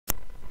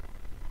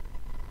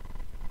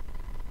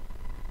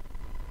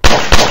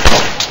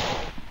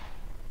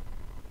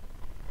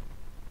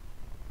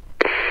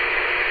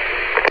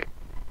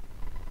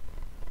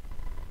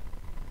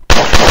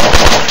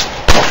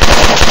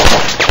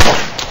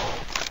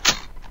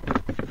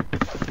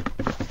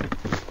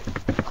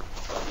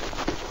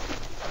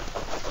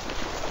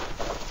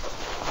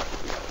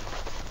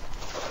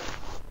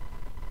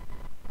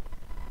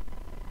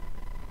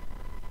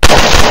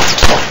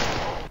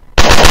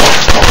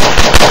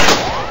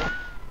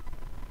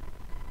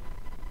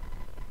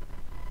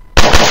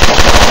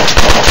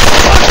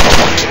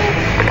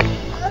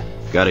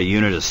Got a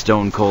unit of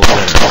stone-cold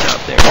veterans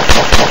out there.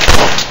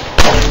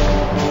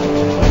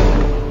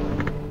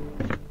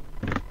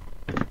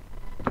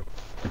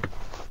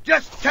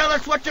 Just tell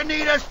us what you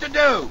need us to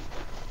do.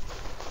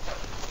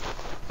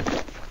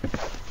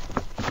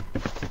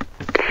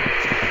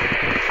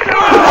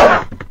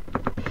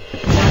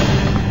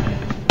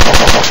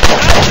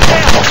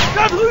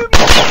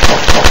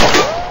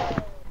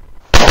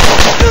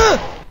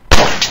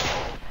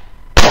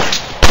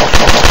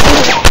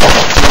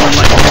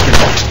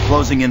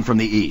 Closing in from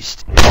the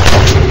east.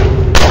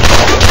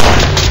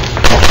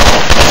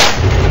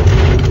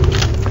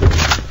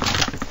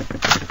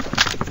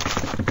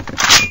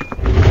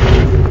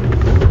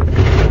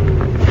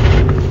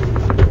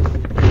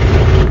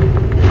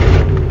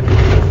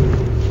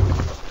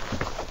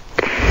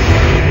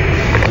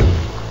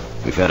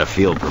 We've had a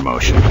field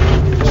promotion.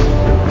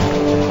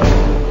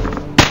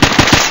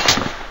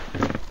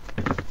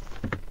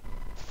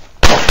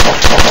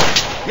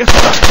 Yes,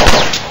 sir.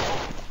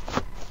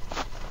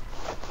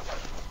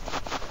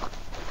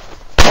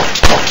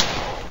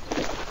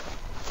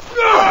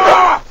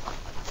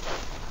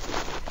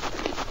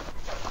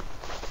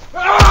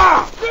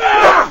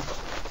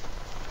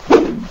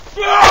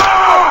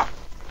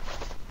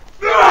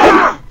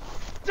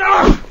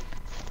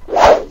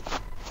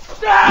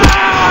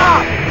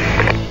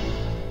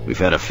 We've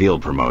had a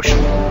field promotion.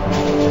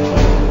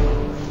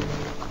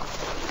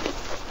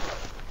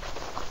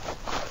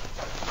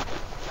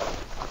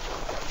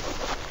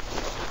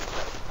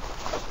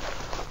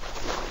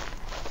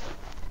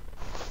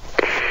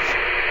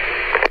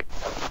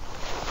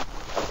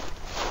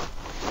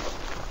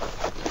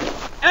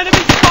 Enemy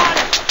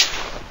spotted!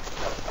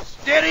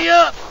 Steady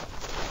up!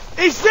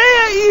 Ich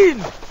sehe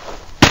ihn!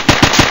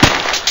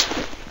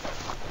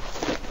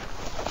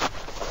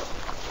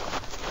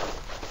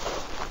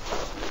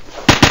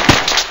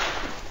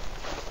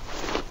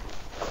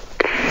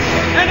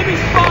 Enemy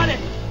spotted!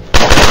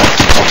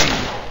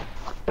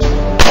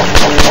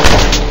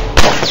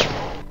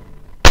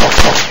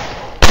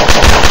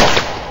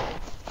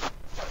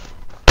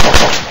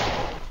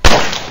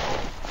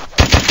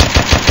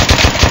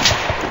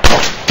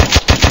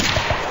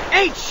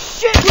 Ain't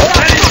shit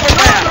without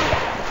you!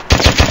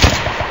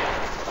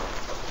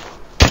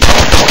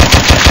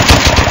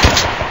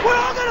 We're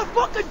all gonna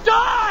fucking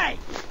die!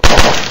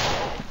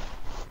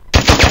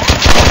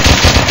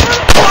 Where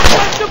the fuck's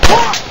my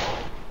support?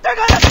 They're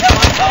gonna kill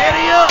us all!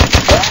 Steady up!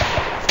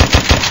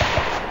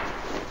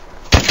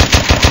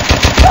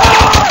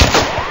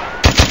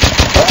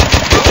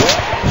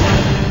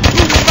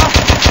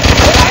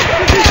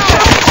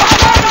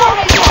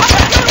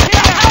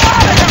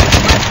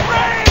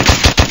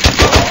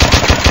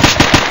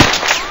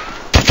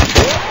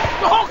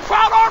 The whole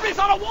crowd army's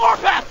on a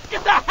warpath!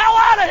 Get the hell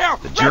out of here!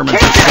 The Germans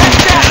Can't are get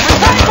that!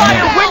 coming. Return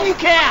fire when you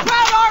can!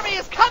 Crowd army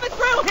is coming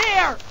through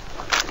here!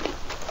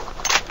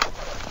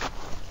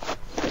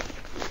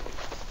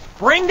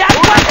 Bring that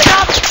weapon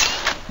up!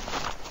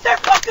 They're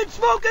fucking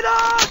smoking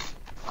us!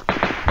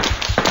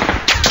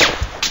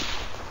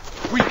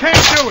 We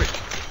can't do it!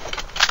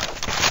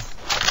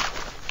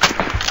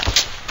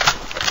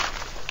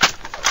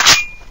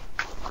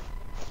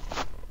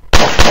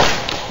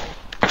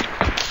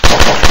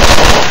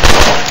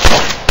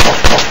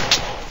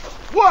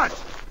 What?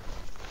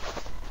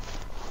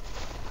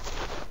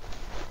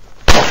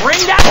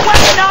 Bring that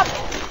weapon up!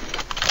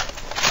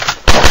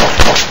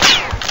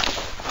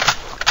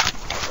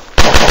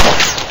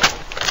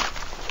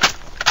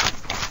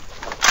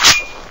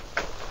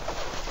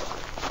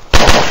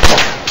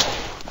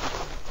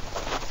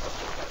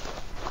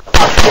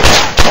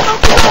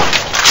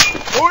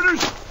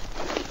 Orders?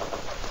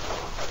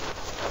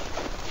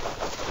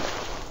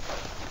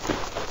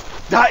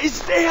 Da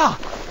ist er!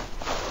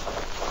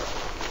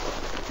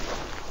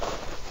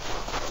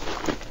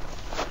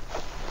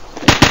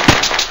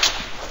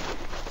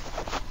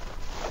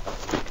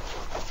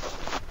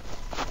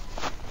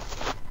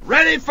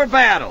 Ready for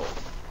battle!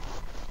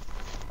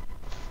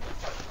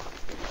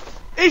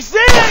 Ich sehe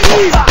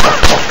ihn!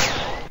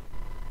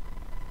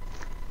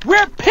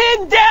 We're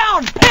pinned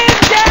down!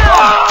 Pinned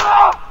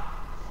down!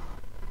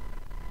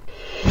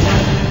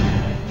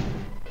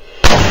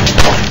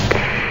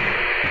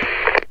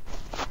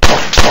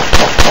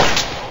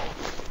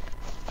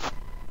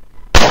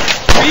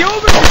 Be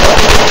over before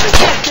we even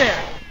get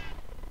there!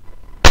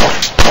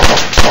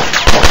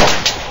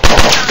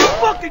 You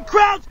fucking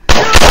crowds!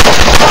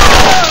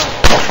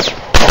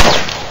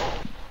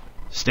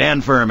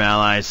 Stand firm,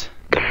 allies.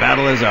 The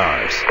battle is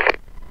ours.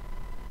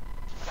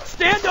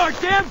 Stand our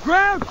damn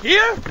ground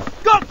here!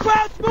 Got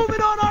crowds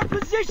moving on our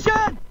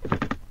position!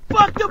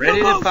 Fuck the Ready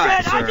to promotion!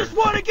 fight, I sir. just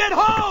want to get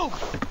home!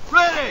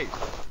 Ready!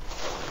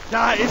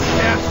 Da ist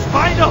der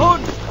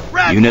Schweinehund!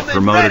 Unit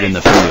promoted in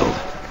the field.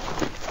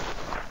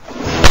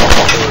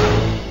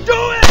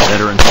 Do it!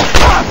 Veterans.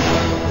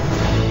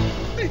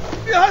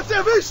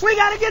 We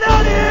gotta get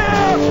out of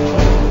here!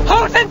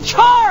 Who's in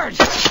charge?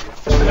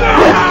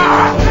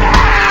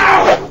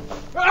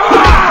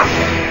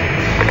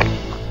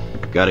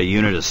 Got a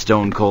unit of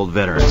stone-cold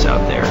veterans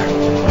out there.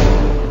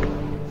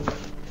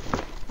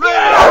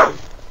 Ready!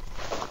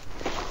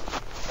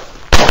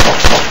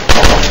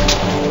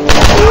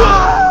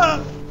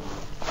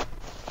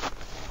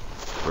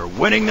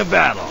 Joining the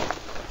battle.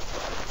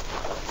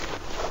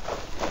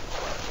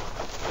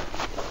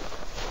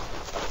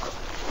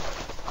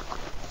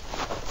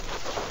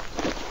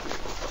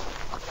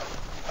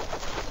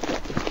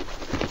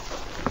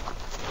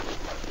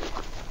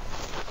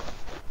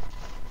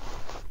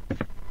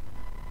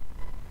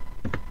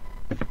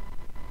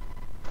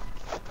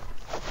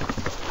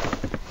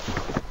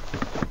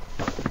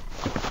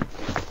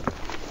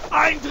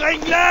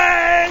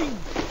 Eindringling!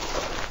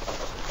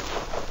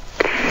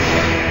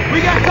 We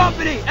got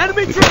company!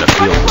 Enemy We've troops got a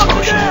field right fucking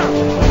promotion.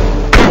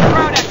 there!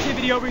 Crowd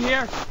activity over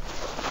here.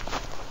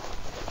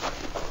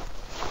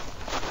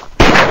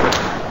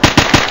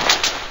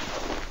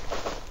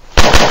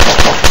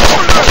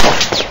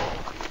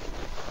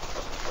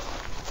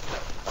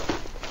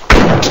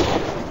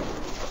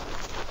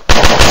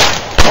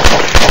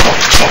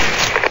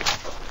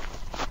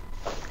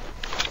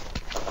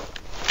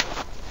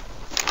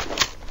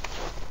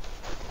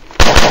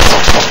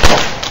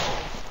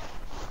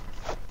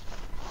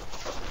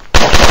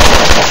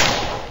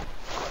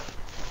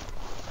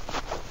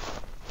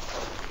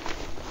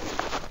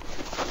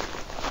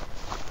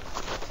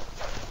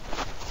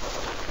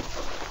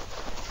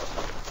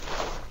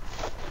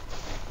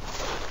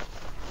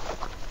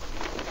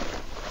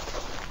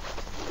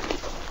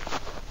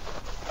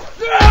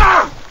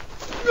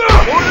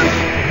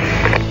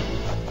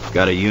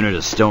 Got a unit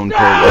of Stone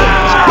Cold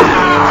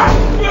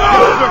veterans.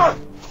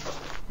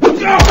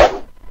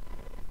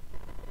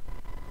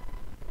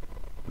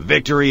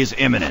 Victory is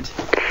imminent.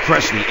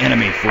 Crush the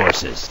enemy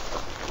forces.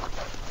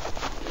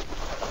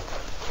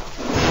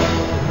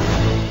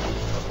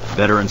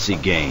 Veterancy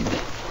gained.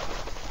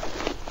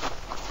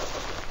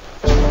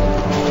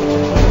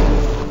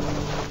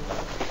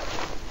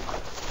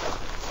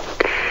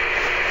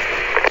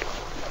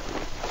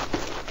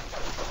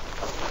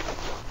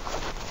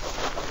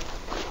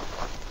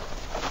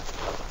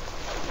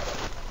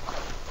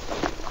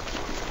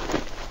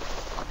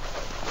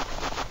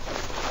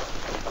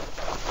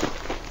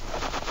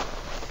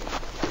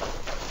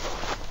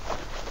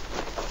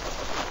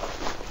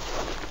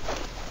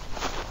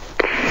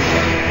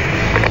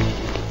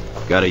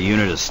 Got a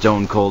unit of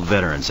Stone Cold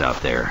veterans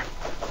out there.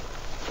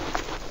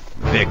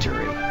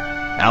 Victory.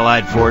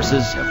 Allied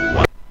forces have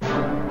won.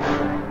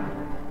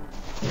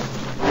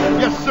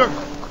 Yes, sir.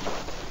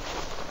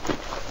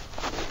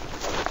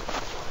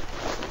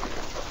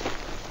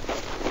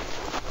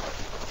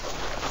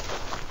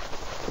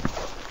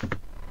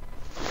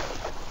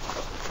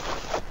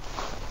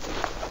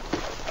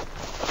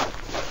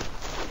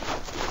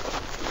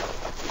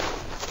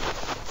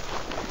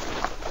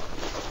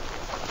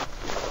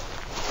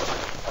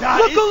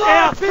 Look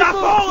alive,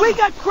 people! We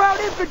got crowd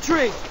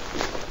infantry!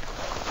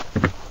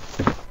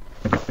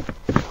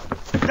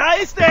 Da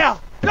ist er!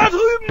 Da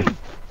drüben!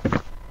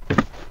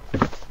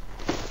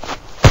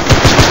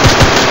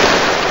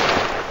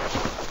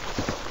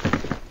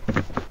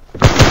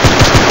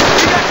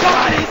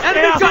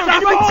 Enemy gun!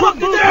 Enemy truck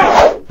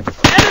there!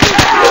 Enemy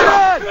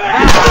gun!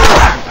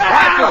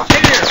 Rifles,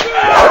 get here!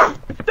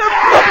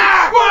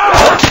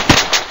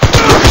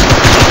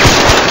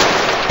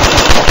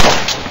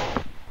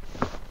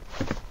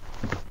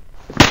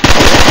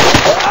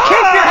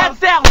 Keep your heads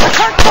down!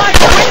 Return fire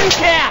when you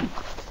can!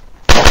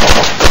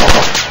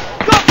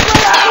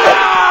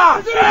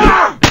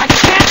 I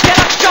can't get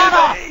a shot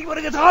off!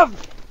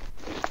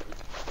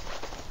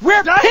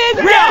 We're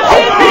pinned down!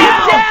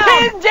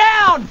 Pinned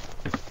down!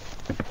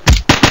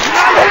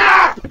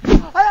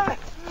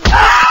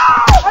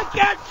 I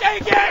can't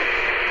take it!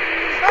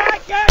 I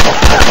can't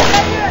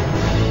take it!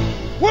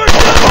 We're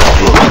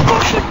done!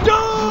 Fucking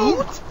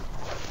doomed!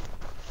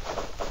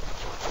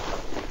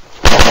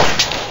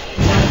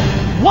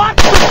 Watch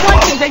the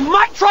flanking! They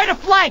might try to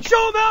flank!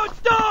 Show them how it's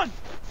done!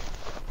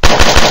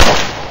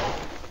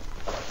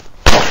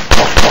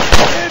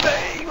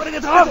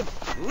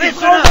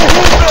 Listen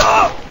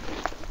up!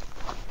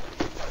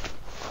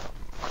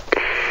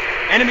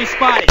 Enemy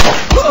spotted!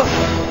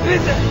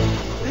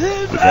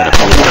 We've had a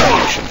field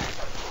promotion.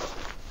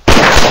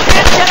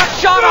 Can't get a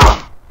shot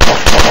off!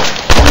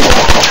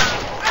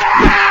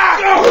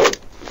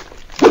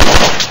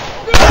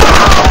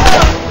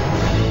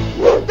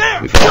 We've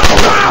had a field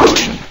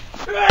promotion.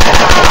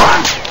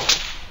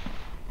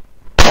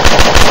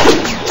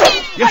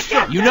 Yes,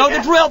 sir! You know the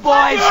drill,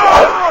 boys!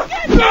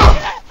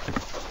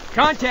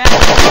 Contact!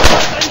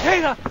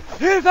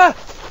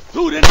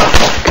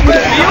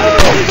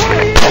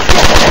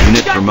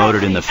 Unit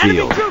promoted in the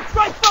field. Enemy troops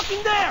right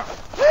fucking there!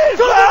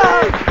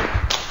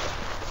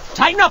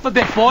 Tighten up a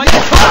bit, boys!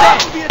 They're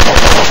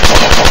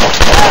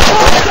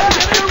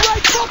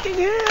right fucking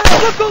here!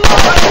 Look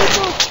alive,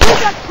 people! We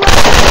got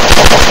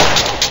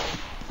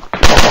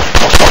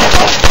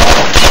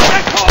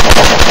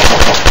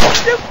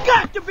You've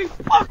got to be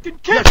fucking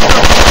kidding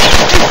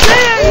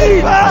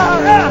me!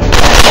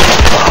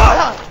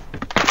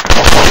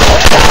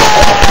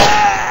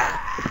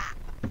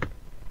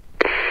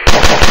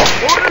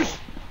 Orders!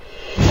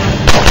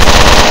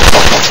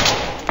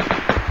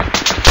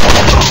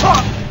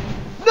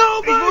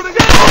 No,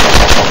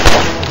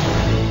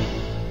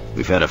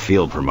 We've had a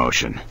field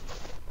promotion.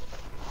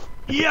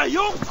 Ihr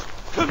Jungs,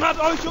 kümmert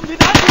euch um den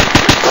anderen.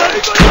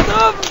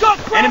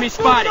 Enemy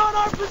spotted.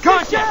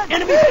 Contact.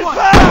 Enemy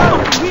spotted.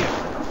 Fucking here.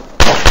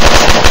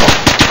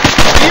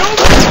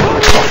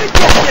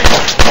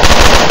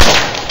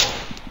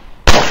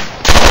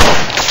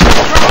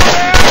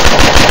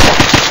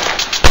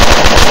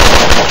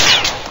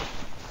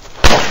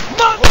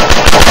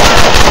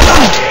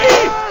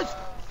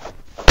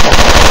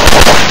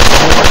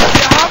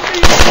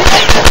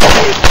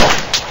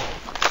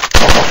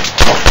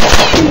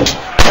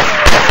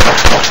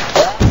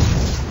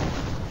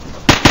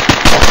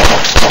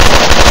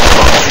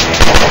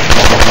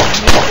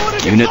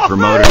 The Unit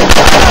promoted.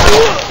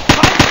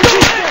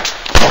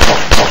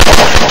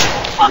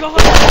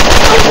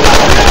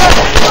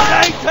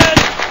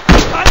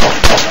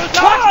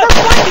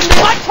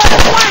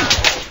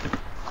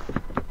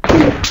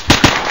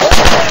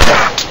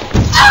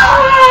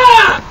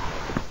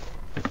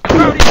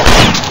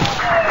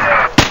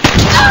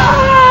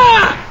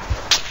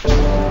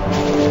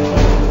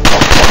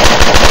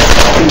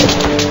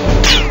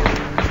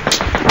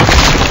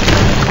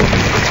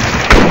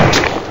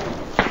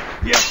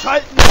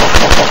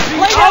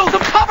 Lay down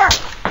some cover!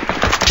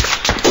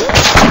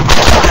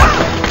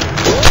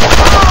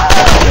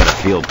 Got a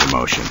field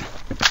promotion.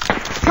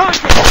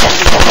 Contact!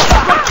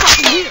 Right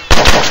fucking here!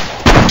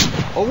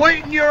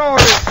 Awaiting your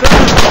orders, sir.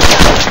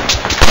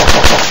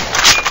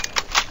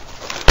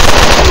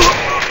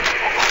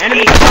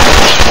 Enemy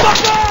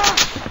spotted!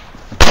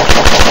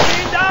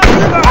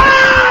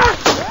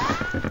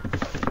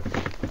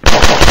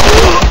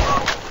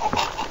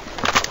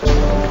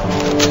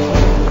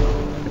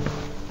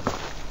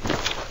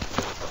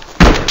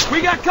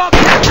 We got cover!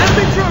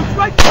 Enemy troops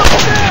right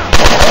fucking there!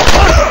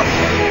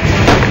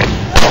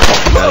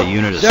 Got a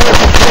unit of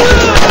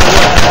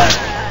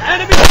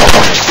Enemy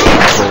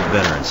Cold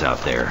veterans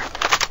out there.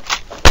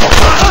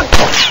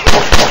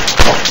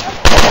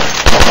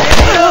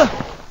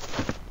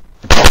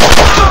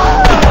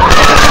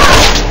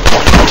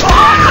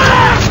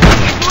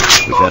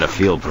 We've had a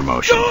field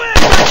promotion.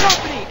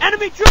 company!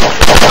 Enemy troops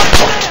right fucking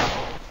there!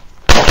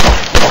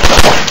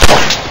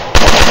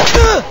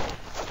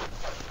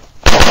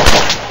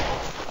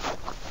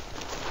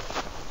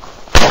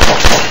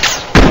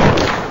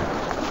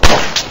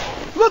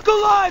 Look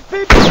alive,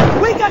 people!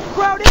 We got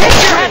crowded! Keep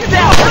your heads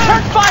down!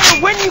 Return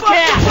fire when you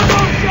can!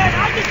 Promotion!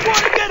 I just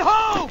want to get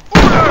home!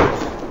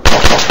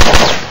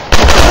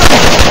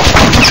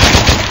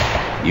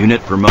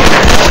 Unit promoted in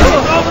the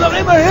field.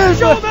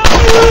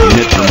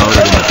 Unit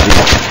promoted in the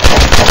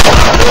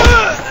field.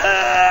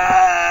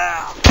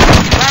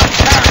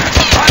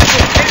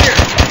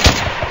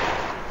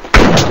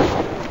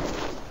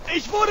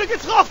 Ich wurde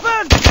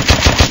getroffen!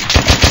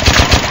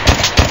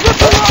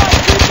 Look alive,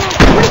 people!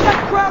 We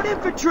got crowd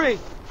infantry!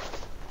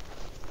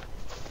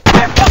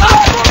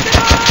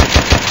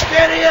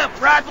 Steady up,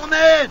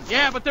 riflemen!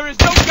 Yeah, but there is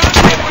no gun.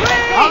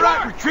 All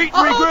right, retreat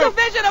and A whole regroup.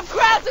 division of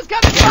Krauts is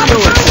coming from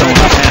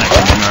Someone panicked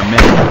among our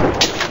men.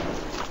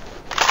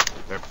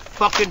 They're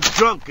fucking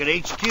drunk at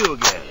HQ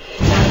again.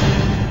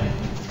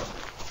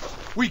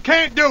 We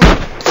can't do it!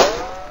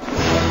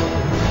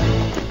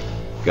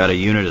 Got a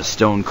unit of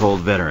stone cold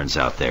veterans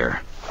out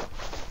there.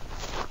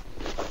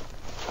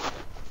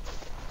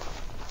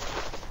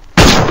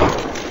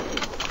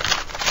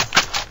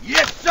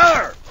 Yes,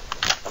 sir!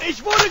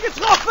 Ich wurde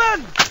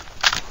getroffen!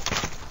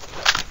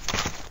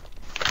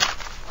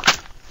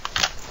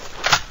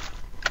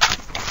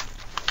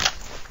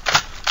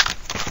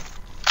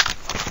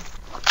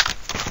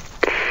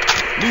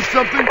 Need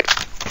something?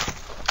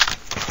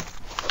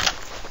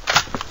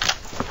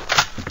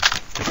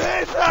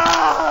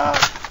 Hilfe!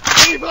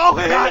 Ich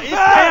brauche Da Hilfe! ist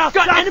er!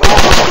 Got enemy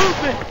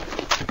movement!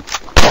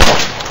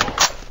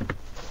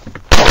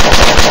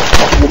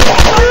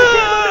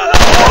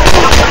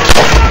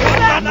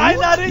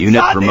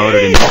 Unit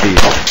promoted in the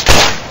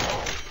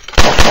field.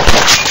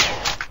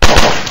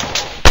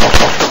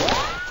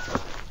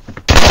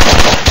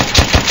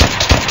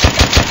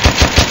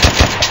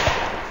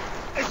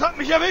 Es hat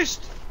mich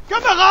erwischt!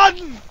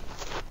 Kameraden!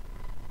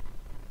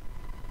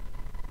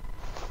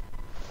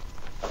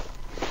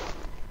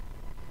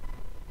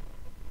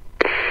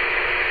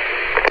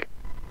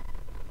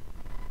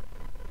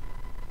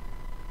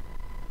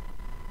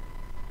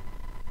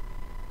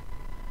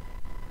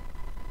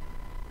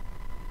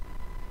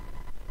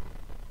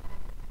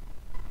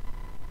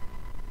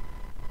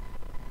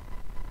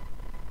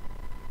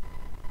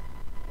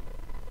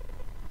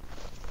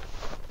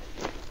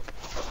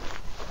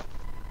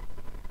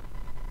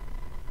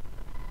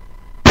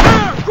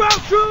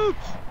 Ground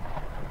troops!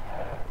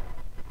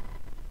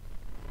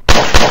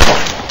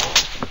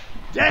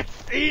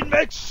 Deckt ihn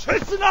mit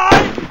Schüssen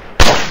ein!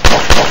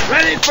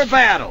 Ready for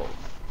battle!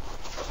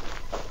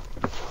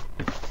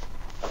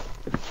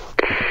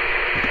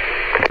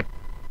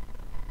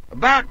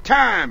 About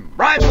time!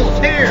 Rifles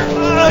here!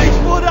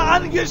 Ich wurde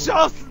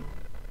angeschossen!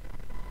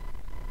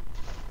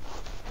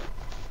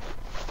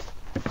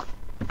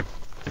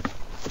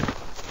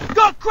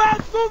 Got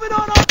crowds moving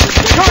on our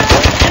position!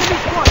 Enemy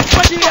squad! Right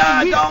fucking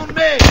here! Don't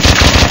miss!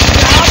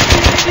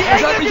 Die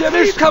Enge mich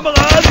erwischt,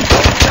 Kameraden!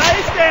 Da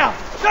ist er!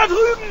 Da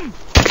drüben!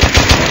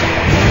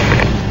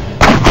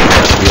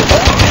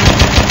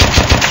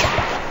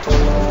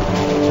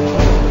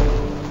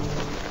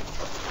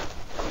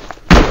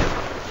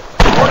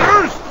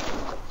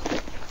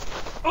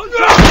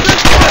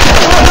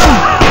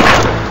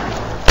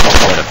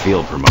 Got a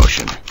field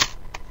promotion.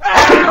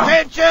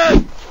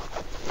 Attention!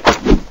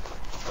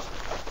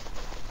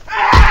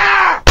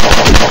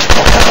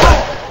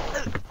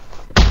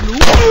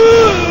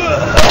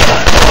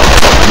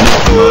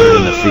 Promoted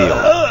in the field.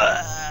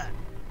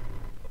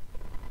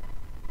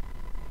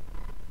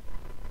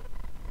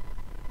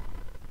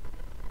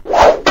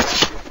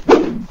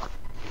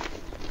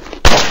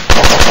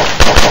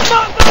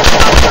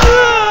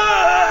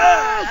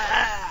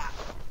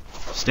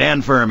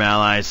 Stand firm,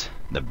 allies.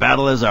 The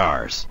battle is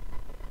ours.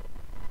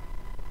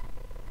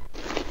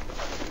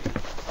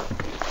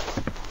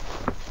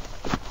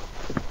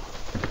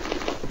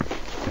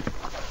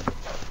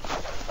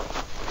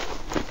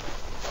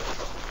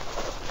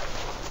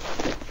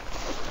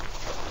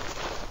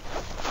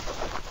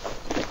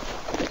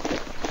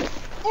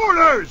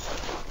 Orders!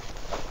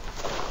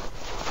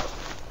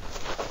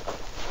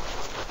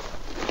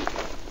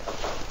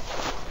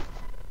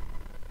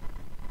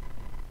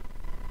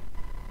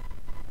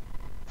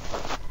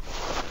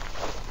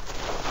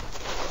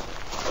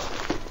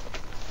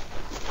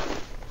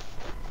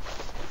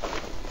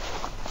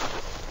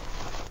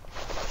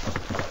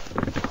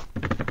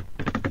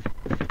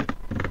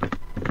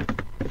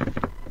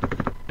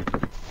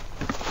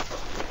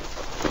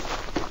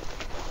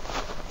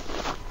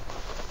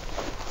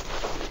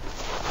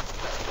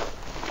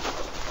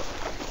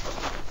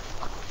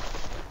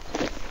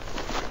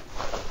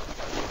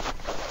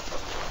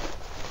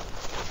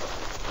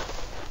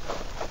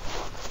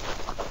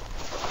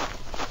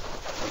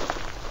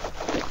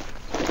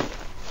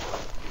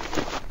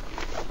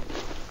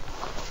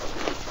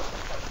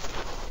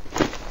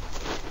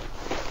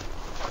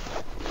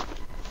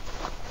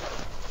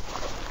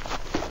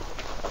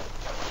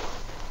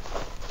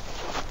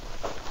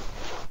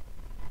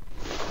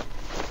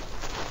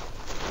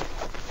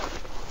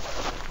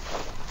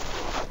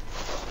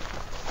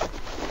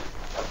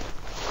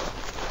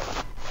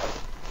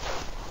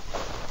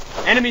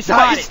 Enemy Da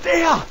spotted. ist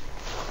er!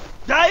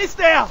 Da ist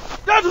er!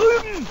 Da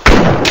drüben!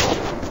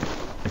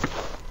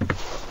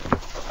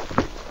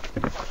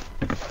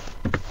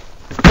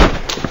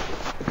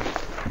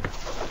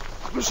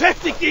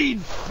 Beschäftigt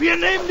ihn! Wir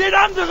nehmen den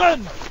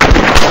anderen!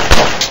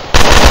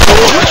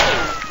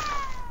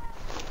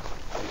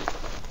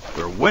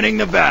 We're winning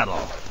the battle.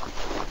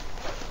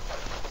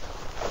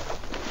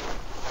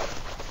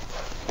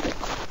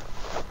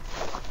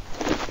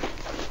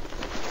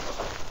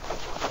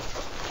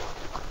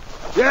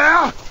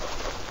 Yeah?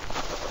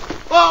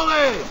 Fall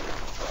in!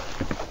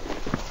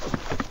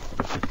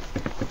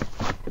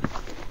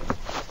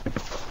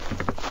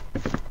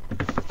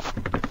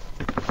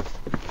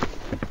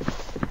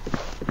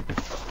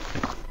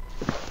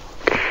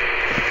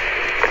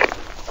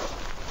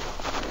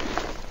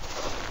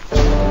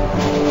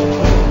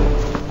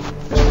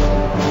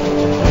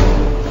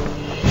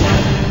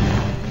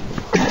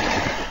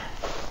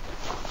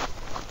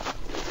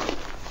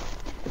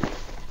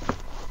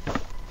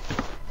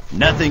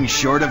 Nothing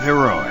short of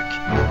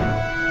heroic.